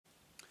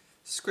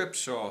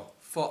Scripture,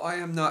 for I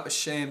am not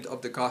ashamed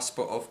of the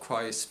gospel of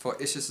Christ, for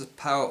it is the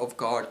power of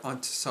God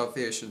unto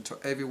salvation to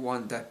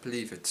everyone that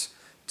believeth,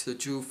 to the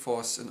Jew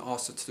first and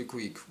also to the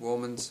Greek.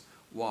 Romans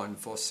 1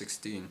 verse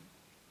 16.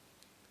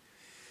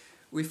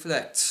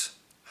 Reflect.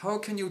 How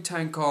can you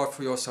thank God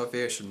for your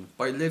salvation?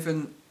 By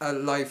living a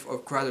life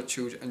of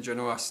gratitude and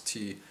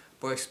generosity,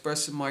 by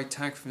expressing my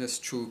thankfulness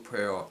through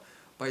prayer,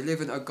 by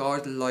living a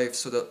godly life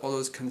so that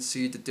others can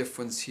see the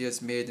difference He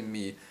has made in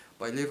me,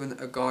 by living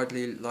a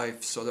godly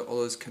life so that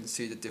others can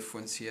see the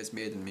difference He has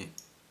made in me.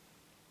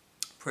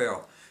 Prayer.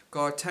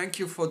 God, thank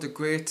you for the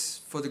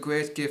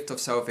great gift of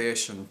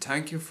salvation.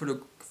 Thank you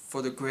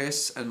for the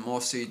grace and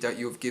mercy that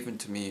you have given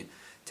to me.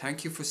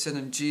 Thank you for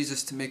sending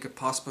Jesus to make it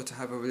possible to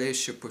have a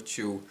relationship with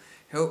you.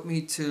 Help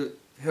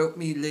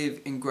me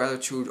live in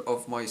gratitude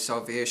of my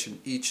salvation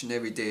each and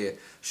every day.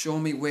 Show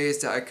me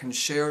ways that I can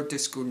share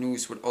this good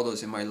news with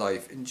others in my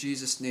life. In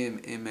Jesus' name,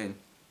 amen.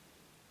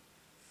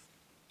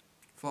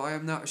 For I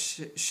am not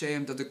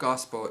ashamed of the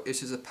gospel.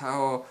 It is the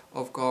power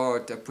of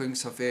God that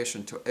brings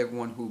salvation to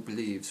everyone who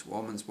believes.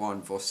 Romans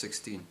 1 verse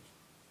 16.